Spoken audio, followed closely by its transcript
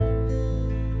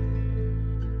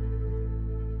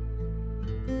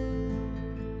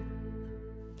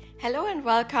Hello and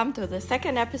welcome to the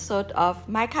second episode of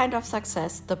My Kind of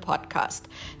Success, the podcast,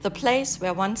 the place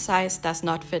where one size does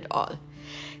not fit all.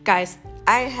 Guys,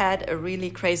 I had a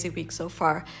really crazy week so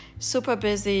far, super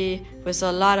busy with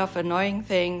a lot of annoying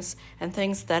things and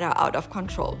things that are out of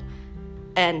control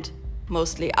and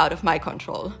mostly out of my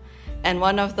control. And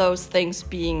one of those things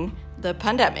being the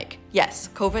pandemic. Yes,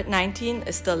 COVID-19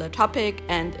 is still a topic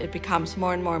and it becomes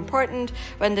more and more important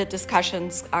when the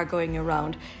discussions are going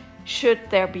around. Should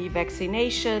there be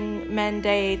vaccination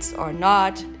mandates or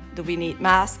not? Do we need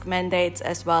mask mandates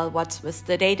as well? What's with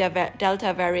the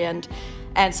Delta variant?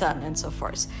 And so on and so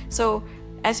forth. So,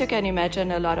 as you can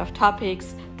imagine, a lot of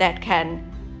topics that can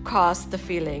cause the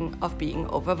feeling of being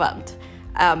overwhelmed.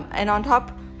 And on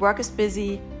top, work is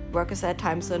busy, work is at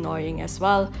times annoying as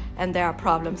well, and there are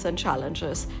problems and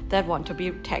challenges that want to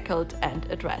be tackled and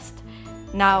addressed.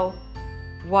 Now,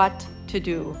 what to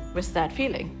do with that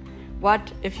feeling?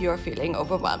 What if you're feeling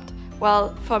overwhelmed?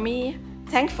 Well, for me,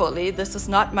 thankfully, this is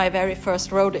not my very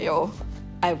first rodeo,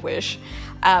 I wish.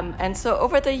 And so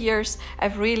over the years,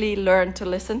 I've really learned to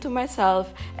listen to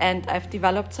myself, and I've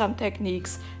developed some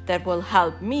techniques that will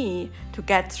help me to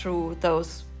get through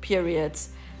those periods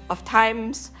of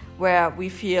times where we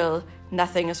feel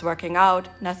nothing is working out,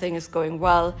 nothing is going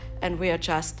well, and we are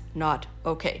just not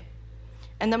okay.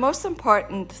 And the most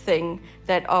important thing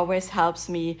that always helps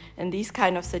me in these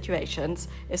kind of situations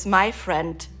is my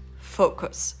friend,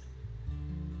 focus.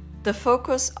 The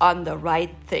focus on the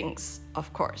right things,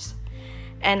 of course.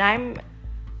 And I'm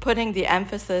putting the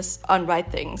emphasis on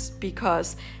right things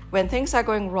because when things are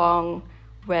going wrong,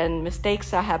 when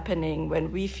mistakes are happening,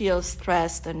 when we feel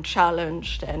stressed and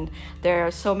challenged, and there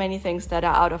are so many things that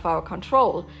are out of our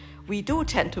control, we do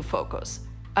tend to focus.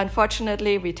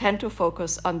 Unfortunately, we tend to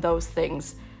focus on those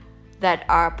things that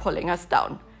are pulling us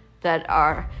down, that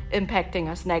are impacting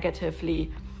us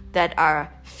negatively, that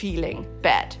are feeling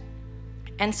bad.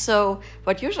 And so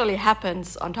what usually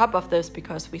happens on top of this,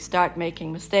 because we start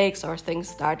making mistakes or things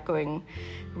start going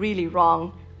really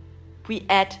wrong, we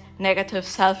add negative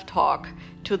self-talk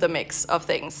to the mix of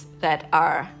things that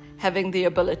are having the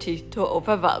ability to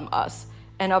overwhelm us.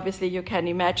 And obviously you can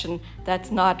imagine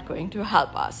that's not going to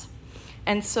help us.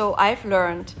 And so I've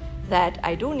learned that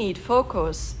I do need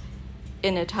focus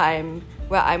in a time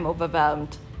where I'm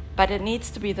overwhelmed, but it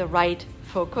needs to be the right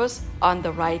focus on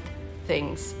the right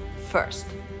things first.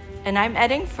 And I'm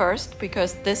adding first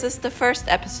because this is the first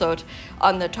episode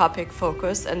on the topic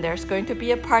focus, and there's going to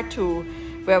be a part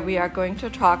 2 where we are going to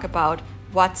talk about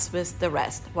what's with the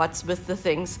rest, what's with the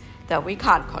things that we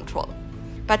can't control.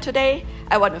 But today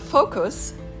I want to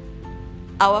focus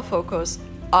our focus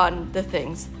on the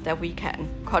things that we can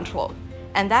control.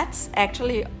 And that's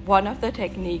actually one of the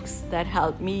techniques that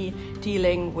help me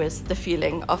dealing with the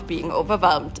feeling of being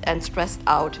overwhelmed and stressed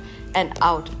out and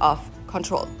out of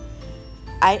control.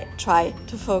 I try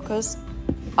to focus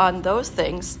on those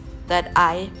things that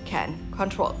I can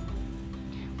control.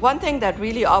 One thing that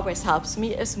really always helps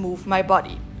me is move my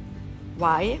body.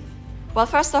 Why? Well,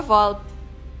 first of all,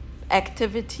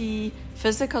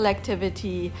 physical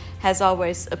activity has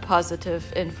always a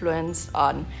positive influence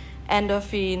on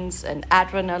endorphins and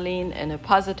adrenaline in a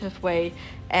positive way,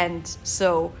 and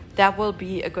so that will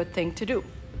be a good thing to do.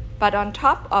 But on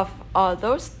top of all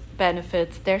those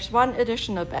benefits, there's one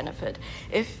additional benefit.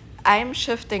 If I'm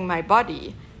shifting my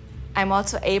body, I'm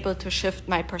also able to shift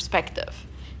my perspective.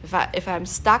 If I'm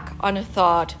stuck on a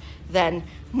thought, then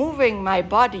moving my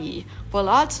body will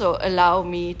also allow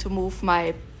me to move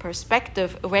my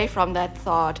perspective away from that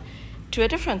thought to a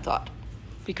different thought.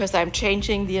 Because I'm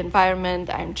changing the environment,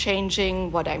 I'm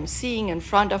changing what I'm seeing in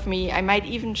front of me. I might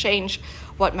even change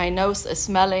what my nose is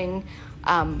smelling,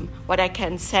 what I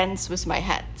can sense with my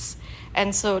hands.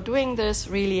 And so doing this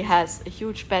really has a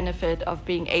huge benefit of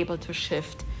being able to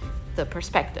shift the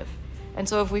perspective. And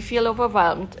so if we feel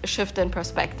overwhelmed, a shift in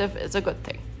perspective is a good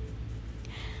thing.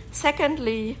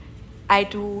 Secondly, I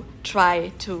do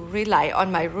try to rely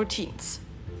on my routines.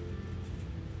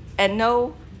 And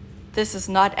no, this is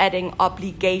not adding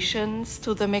obligations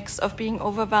to the mix of being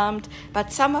overwhelmed,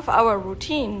 but some of our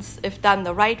routines, if done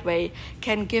the right way,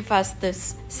 can give us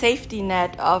this safety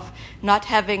net of not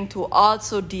having to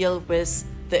also deal with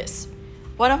this.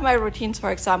 One of my routines,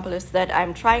 for example, is that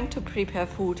I'm trying to prepare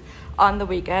food on the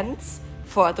weekends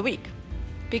for the week.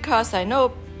 Because I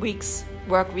know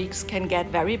work weeks can get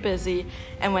very busy,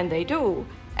 and when they do,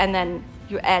 and then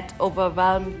you add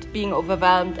being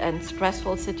overwhelmed and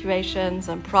stressful situations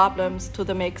and problems to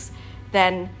the mix,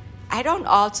 then I don't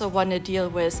also want to deal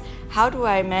with how do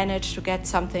I manage to get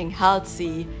something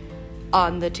healthy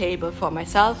on the table for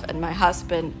myself and my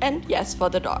husband, and yes, for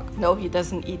the dog. No, he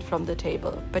doesn't eat from the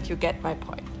table, but you get my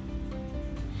point.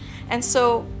 And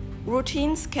so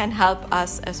routines can help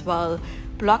us as well.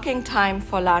 Blocking time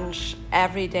for lunch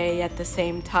every day at the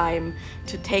same time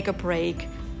to take a break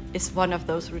is one of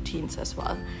those routines as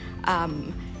well.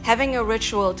 Having a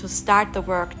ritual to start the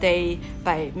workday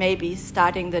by maybe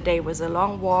starting the day with a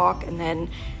long walk and then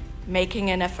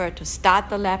making an effort to start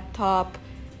the laptop,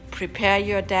 prepare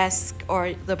your desk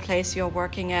or the place you're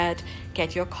working at,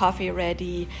 get your coffee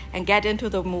ready, and get into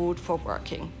the mood for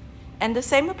working. And the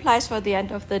same applies for the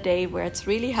end of the day, where it's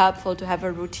really helpful to have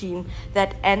a routine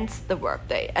that ends the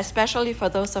workday, especially for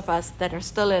those of us that are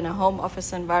still in a home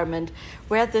office environment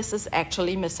where this is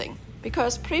actually missing.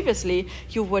 Because previously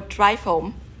you would drive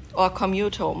home or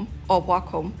commute home or walk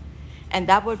home, and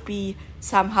that would be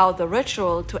somehow the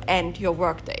ritual to end your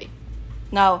workday.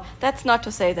 Now, that's not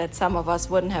to say that some of us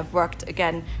wouldn't have worked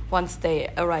again once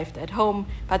they arrived at home,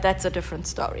 but that's a different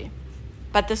story.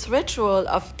 But this ritual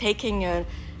of taking a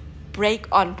break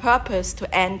on purpose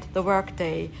to end the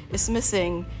workday is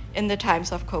missing in the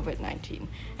times of COVID-19.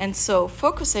 And so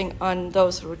focusing on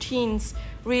those routines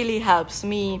really helps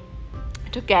me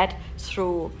to get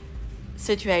through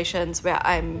situations where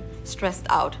I'm stressed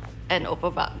out and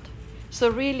overwhelmed. So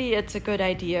really, it's a good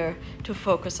idea to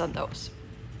focus on those.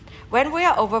 When we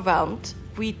are overwhelmed,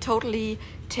 we totally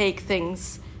take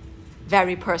things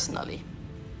very personally.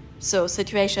 So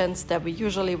situations that we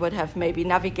usually would have maybe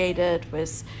navigated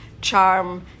with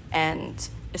charm and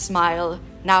a smile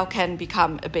now can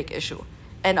become a big issue.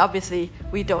 And obviously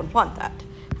we don't want that,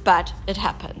 but it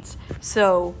happens.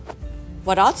 So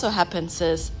what also happens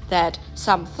is that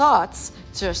some thoughts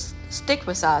just stick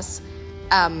with us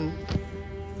and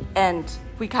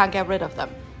we can't get rid of them.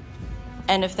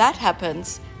 And if that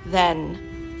happens,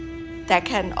 then that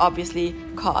can obviously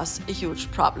cause a huge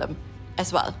problem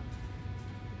as well.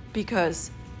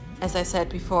 Because, as I said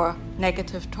before,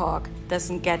 negative talk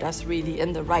doesn't get us really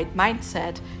in the right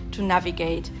mindset to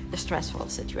navigate a stressful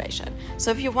situation.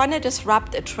 So if you want to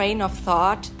disrupt a train of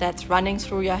thought that's running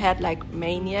through your head like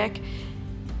maniac,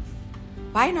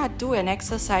 why not do an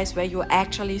exercise where you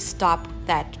actually stop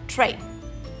that train?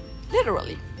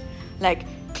 Literally. Like,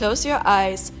 close your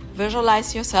eyes,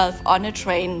 visualize yourself on a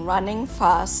train running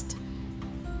fast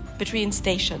between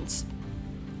stations.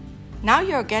 Now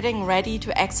you're getting ready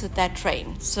to exit that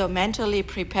train. So mentally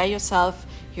prepare yourself.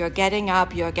 You're getting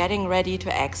up, you're getting ready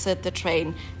to exit the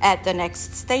train at the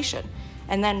next station.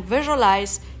 And then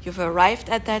visualize you've arrived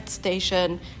at that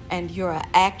station and you're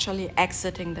actually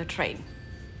exiting the train.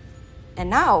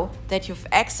 And now that you've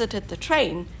exited the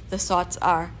train, the thoughts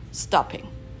are stopping.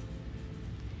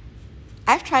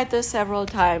 I've tried this several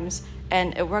times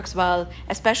and it works well,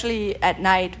 especially at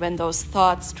night when those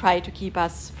thoughts try to keep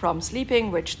us from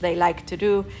sleeping, which they like to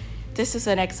do. This is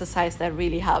an exercise that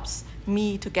really helps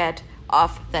me to get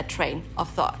off that train of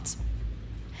thoughts.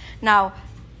 Now,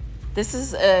 this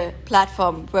is a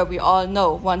platform where we all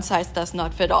know one size does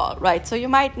not fit all, right? So you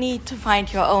might need to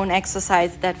find your own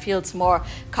exercise that feels more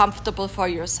comfortable for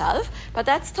yourself, but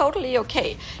that's totally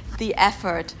okay. The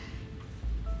effort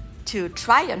to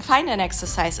try and find an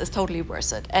exercise is totally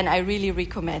worth it, and I really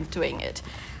recommend doing it.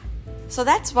 So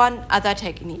that's one other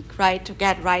technique, right? To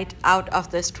get right out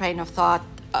of this train of thought,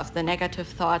 of the negative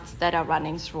thoughts that are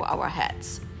running through our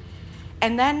heads.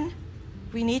 And then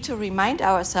we need to remind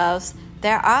ourselves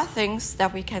there are things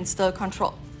that we can still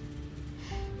control.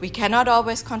 We cannot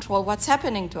always control what's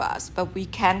happening to us, but we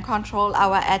can control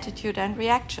our attitude and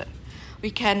reaction. We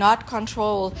cannot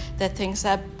control that things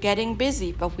are getting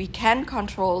busy, but we can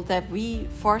control that we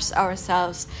force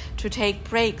ourselves to take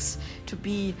breaks, to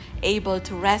be able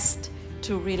to rest,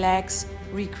 to relax,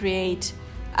 recreate,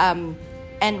 and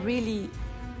really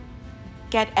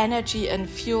get energy and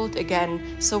fueled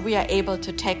again so we are able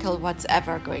to tackle what's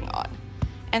ever going on.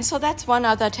 And so that's one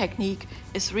other technique,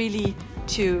 is really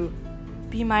to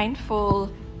be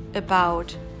mindful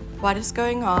about what is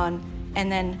going on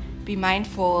and then be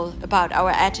mindful about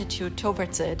our attitude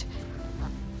towards it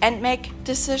and make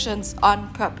decisions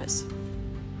on purpose,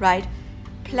 right?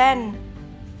 Plan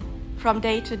from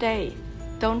day to day.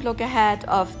 Don't look ahead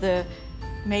of the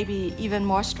maybe even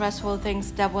more stressful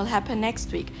things that will happen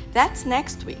next week. That's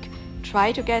next week.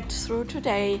 Try to get through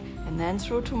today and then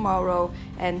through tomorrow.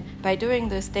 And by doing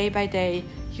this day by day,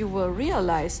 you will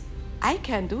realize, I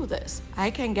can do this.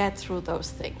 I can get through those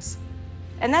things.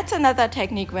 And that's another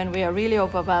technique when we are really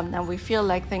overwhelmed and we feel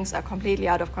like things are completely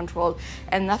out of control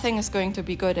and nothing is going to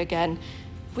be good again.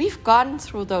 We've gone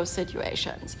through those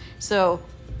situations. So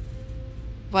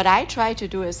what I try to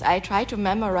do is I try to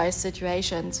memorize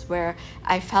situations where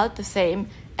I felt the same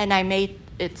and I made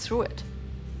it through it.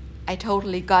 I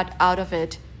totally got out of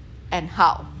it and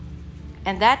how.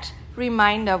 And that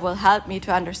reminder will help me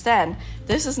to understand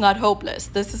this is not hopeless.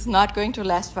 This is not going to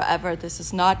last forever. This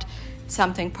is not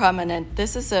something permanent.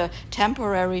 This is a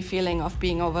temporary feeling of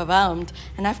being overwhelmed.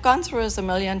 And I've gone through this a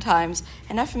million times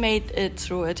and I've made it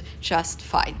through it just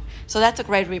fine. So that's a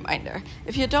great reminder.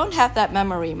 If you don't have that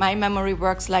memory, my memory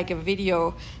works like a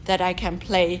video that I can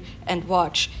play and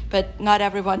watch. But not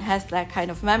everyone has that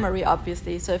kind of memory,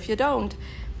 obviously. So if you don't,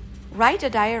 write a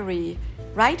diary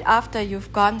right after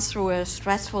you've gone through a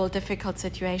stressful, difficult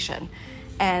situation.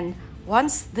 And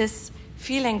once this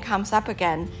feeling comes up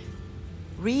again,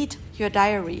 read your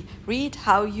diary. Read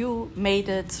how you made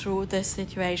it through this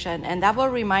situation. And that will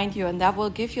remind you and that will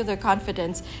give you the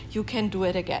confidence you can do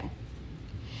it again.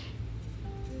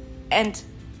 And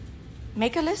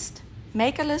make a list.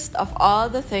 Make a list of all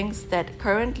the things that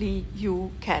currently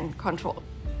you can control.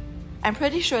 I'm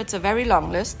pretty sure it's a very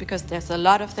long list because there's a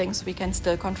lot of things we can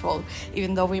still control,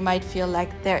 even though we might feel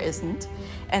like there isn't.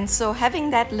 And so having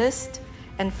that list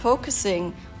and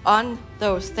focusing on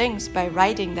those things by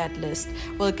writing that list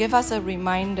will give us a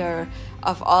reminder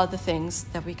of all the things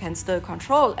that we can still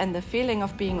control, and the feeling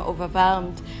of being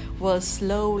overwhelmed will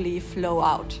slowly flow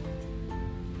out.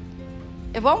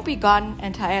 It won't be gone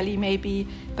entirely maybe,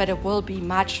 but it will be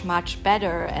much, much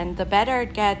better. And the better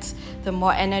it gets, the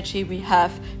more energy we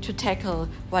have to tackle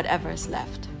whatever is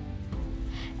left.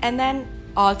 And then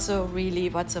also really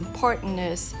what's important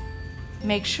is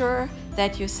make sure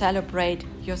that you celebrate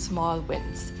your small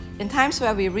wins. In times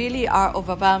where we really are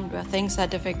overwhelmed, where things are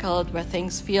difficult, where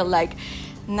things feel like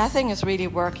nothing is really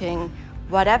working,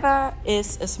 whatever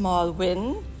is a small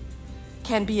win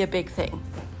can be a big thing.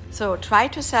 So try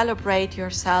to celebrate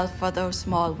yourself for those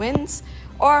small wins,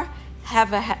 or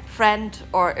have a friend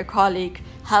or a colleague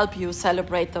help you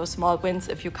celebrate those small wins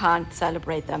if you can't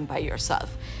celebrate them by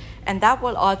yourself. And that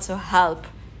will also help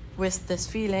with this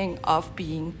feeling of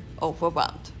being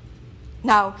overwhelmed.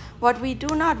 Now, what we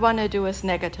do not want to do is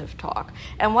negative talk.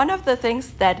 And one of the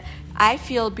things that I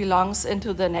feel belongs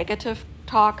into the negative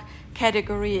talk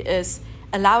category is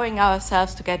allowing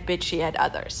ourselves to get bitchy at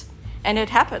others. And it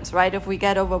happens, right? If we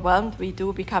get overwhelmed, we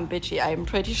do become bitchy. I'm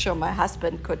pretty sure my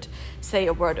husband could say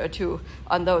a word or two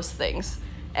on those things.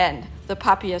 And the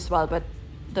puppy as well, but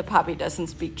the puppy doesn't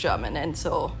speak German. And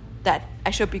so that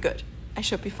I should be good. I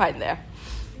should be fine there.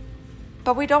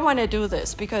 But we don't want to do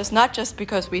this because not just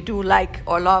because we do like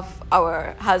or love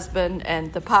our husband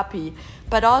and the puppy,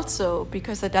 but also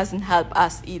because it doesn't help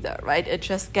us either, right? It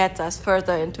just gets us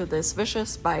further into this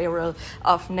vicious spiral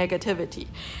of negativity.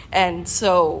 And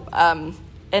so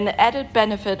an added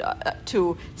benefit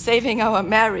to saving our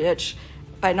marriage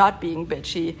by not being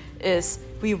bitchy is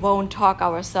we won't talk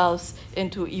ourselves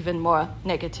into even more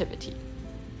negativity.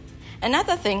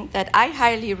 Another thing that I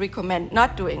highly recommend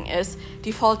not doing is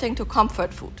defaulting to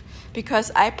comfort food, because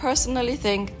I personally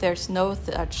think there's no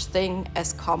such thing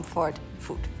as comfort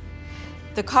food.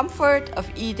 The comfort of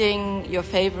eating your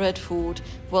favorite food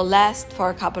will last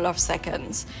for a couple of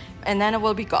seconds, and then it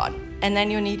will be gone. And then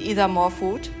you need either more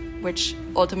food, which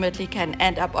ultimately can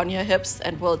end up on your hips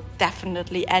and will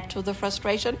definitely add to the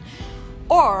frustration,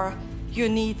 or you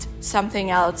need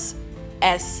something else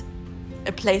as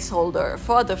a placeholder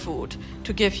for the food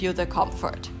to give you the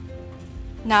comfort.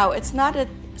 Now, it's not a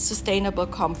sustainable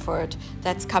comfort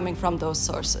that's coming from those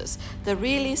sources. The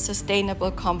really sustainable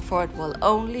comfort will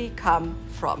only come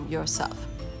from yourself.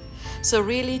 So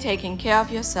really taking care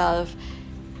of yourself,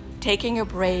 taking a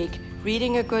break,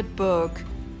 reading a good book,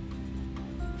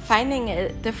 finding a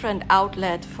different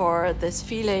outlet for this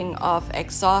feeling of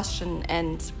exhaustion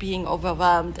and being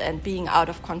overwhelmed and being out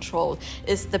of control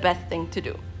is the best thing to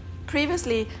do.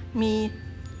 Previously,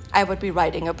 I would be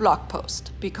writing a blog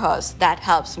post because that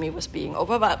helps me with being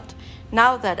overwhelmed.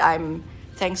 Now that I'm,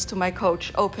 thanks to my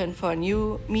coach, open for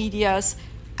new medias,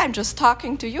 I'm just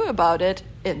talking to you about it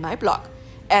in my blog.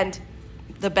 And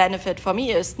the benefit for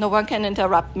me is no one can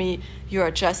interrupt me.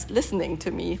 You're just listening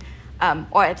to me,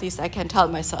 or at least I can tell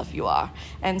myself you are.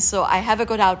 And so I have a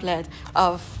good outlet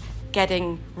of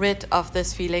getting rid of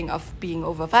this feeling of being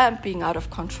overwhelmed, being out of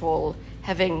control,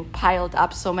 having piled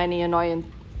up so many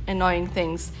annoying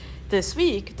things this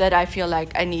week that I feel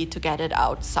like I need to get it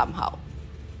out somehow.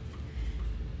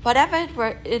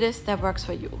 Whatever it is that works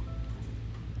for you.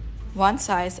 One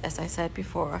size, as I said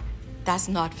before, does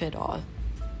not fit all.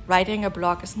 Writing a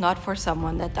blog is not for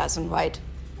someone that doesn't write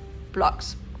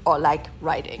blogs or like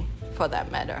writing for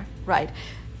that matter, right?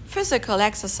 Physical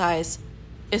exercise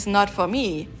is not for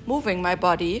me. Moving my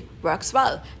body works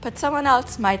well, but someone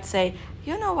else might say,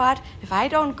 you know what, if I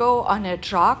don't go on a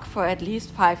jog for at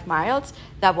least 5 miles,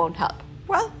 that won't help.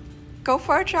 Well, go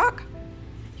for a jog.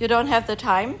 You don't have the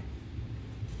time?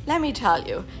 let me tell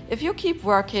you, if you keep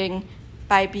working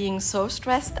by being so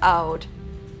stressed out,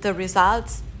 the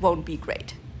results won't be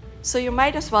great. So you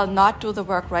might as well not do the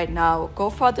work right now, go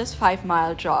for this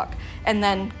 5-mile jog, and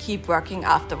then keep working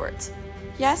afterwards.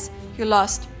 Yes, you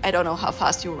lost, I don't know how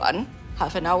fast you run,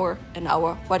 half an hour,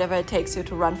 whatever it takes you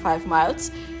to run 5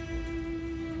 miles,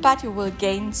 but you will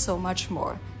gain so much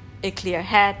more. A clear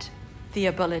head, the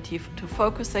ability to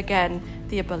focus again,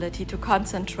 the ability to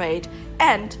concentrate,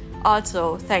 and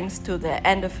also thanks to the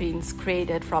endorphins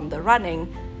created from the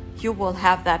running, you will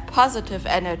have that positive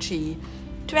energy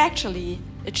to actually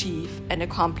achieve and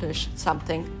accomplish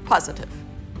something positive.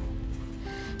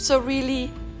 So really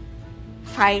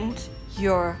find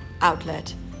your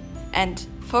outlet and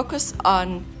focus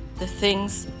on the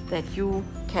things that you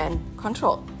can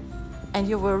control. And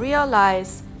you will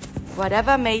realize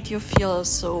whatever made you feel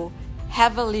so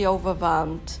heavily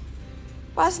overwhelmed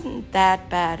wasn't that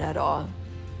bad at all.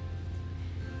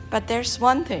 But there's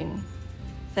one thing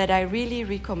that I really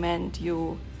recommend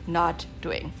you not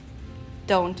doing.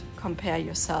 Don't compare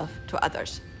yourself to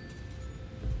others.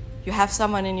 You have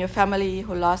someone in your family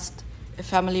who lost a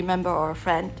family member or a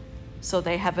friend, so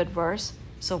they have it worse.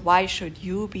 So why should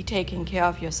you be taking care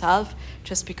of yourself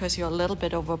just because you're a little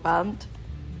bit overwhelmed?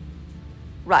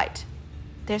 Right.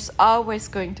 There's always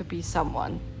going to be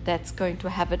someone that's going to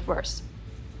have it worse.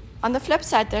 On the flip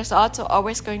side, there's also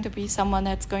always going to be someone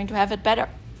that's going to have it better.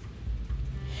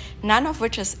 None of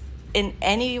which is in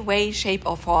any way, shape,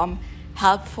 or form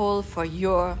helpful for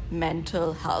your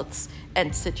mental health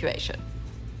and situation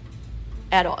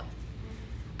at all.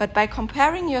 But by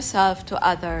comparing yourself to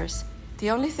others, the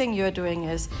only thing you're doing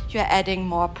is you're adding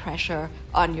more pressure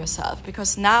on yourself,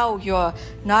 because now you're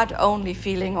not only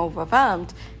feeling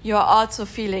overwhelmed, you're also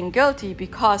feeling guilty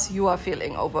because you are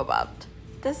feeling overwhelmed.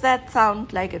 Does that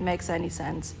sound like it makes any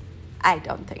sense? I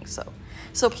don't think so.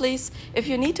 So please, if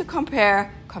you need to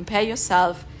compare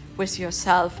yourself with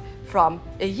yourself from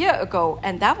a year ago,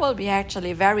 and that will be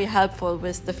actually very helpful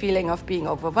with the feeling of being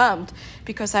overwhelmed,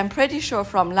 because I'm pretty sure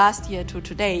from last year to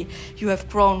today, you have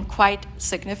grown quite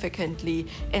significantly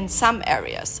in some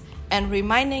areas. And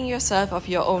reminding yourself of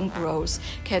your own growth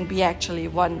can be actually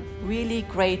one really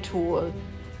great tool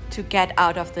to get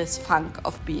out of this funk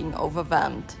of being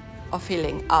overwhelmed or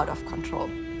feeling out of control.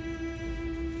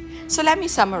 So let me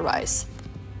summarize.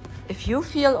 If you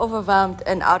feel overwhelmed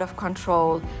and out of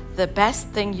control, the best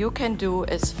thing you can do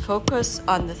is focus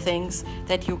on the things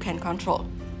that you can control.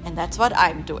 And that's what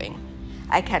I'm doing.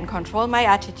 I can control my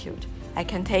attitude. I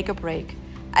can take a break.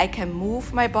 I can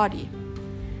move my body.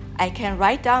 I can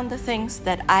write down the things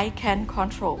that I can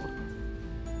control.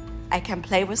 I can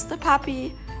play with the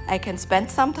puppy. I can spend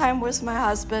some time with my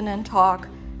husband and talk.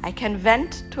 I can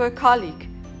vent to a colleague.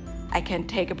 I can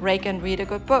take a break and read a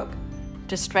good book.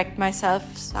 Distract myself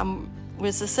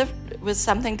with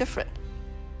something different.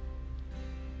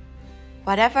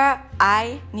 Whatever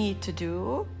I need to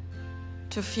do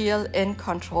to feel in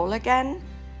control again,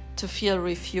 to feel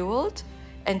refueled,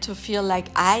 and to feel like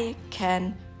I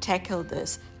can tackle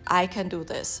this, I can do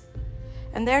this.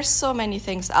 And there's so many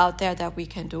things out there that we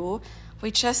can do.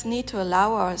 We just need to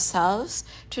allow ourselves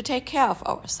to take care of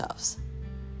ourselves.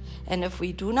 And if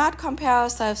we do not compare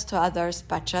ourselves to others,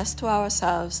 but just to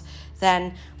ourselves,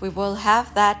 then we will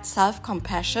have that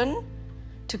self-compassion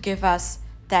to give us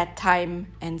that time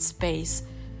and space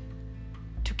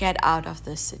to get out of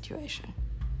this situation.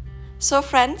 So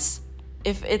friends,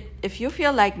 if you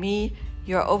feel like me,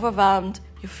 you're overwhelmed,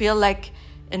 you feel like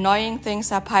annoying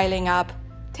things are piling up,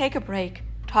 take a break,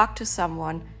 talk to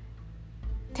someone,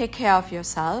 take care of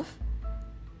yourself,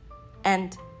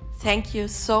 and thank you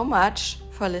so much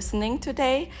for listening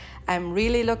today. I'm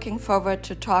really looking forward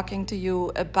to talking to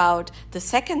you about the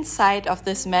second side of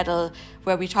this medal,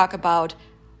 where we talk about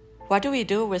what do we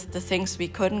do with the things we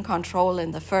couldn't control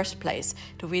in the first place?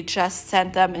 Do we just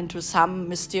send them into some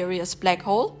mysterious black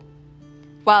hole?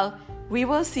 Well, we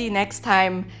will see next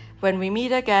time when we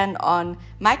meet again on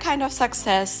My Kind of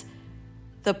Success,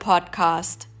 the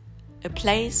podcast, a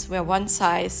place where one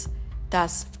size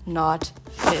does not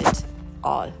fit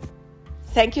all.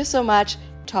 Thank you so much.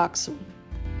 Talk soon.